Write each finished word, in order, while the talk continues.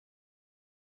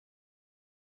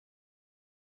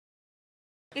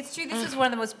It's true, this is one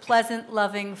of the most pleasant,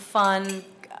 loving, fun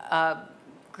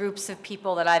groups of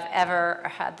people that I've ever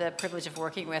had the privilege of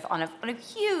working with on a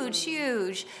huge,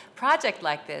 huge project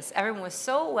like this. Everyone was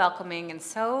so welcoming and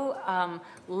so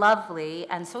lovely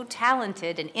and so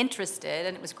talented and interested,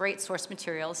 and it was great source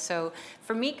material. So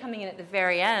for me, coming in at the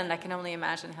very end, I can only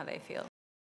imagine how they feel.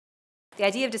 The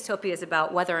idea of dystopia is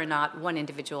about whether or not one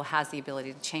individual has the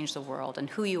ability to change the world and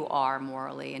who you are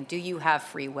morally and do you have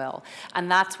free will.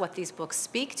 And that's what these books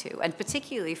speak to, and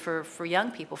particularly for young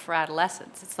people, for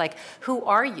adolescents. It's like, who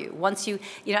are you? Once you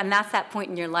know, and that's that point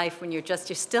in your life when you're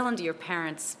still under your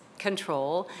parents'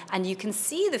 control and you can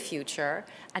see the future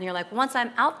and you're like, once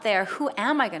I'm out there, who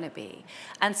am I going to be?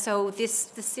 And so this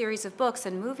series of books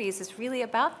and movies is really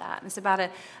about that. It's about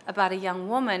a young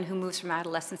woman who moves from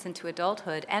adolescence into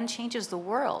adulthood and changes the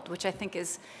world, which I think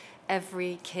is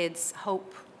every kid's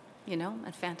hope, you know,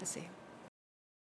 and fantasy.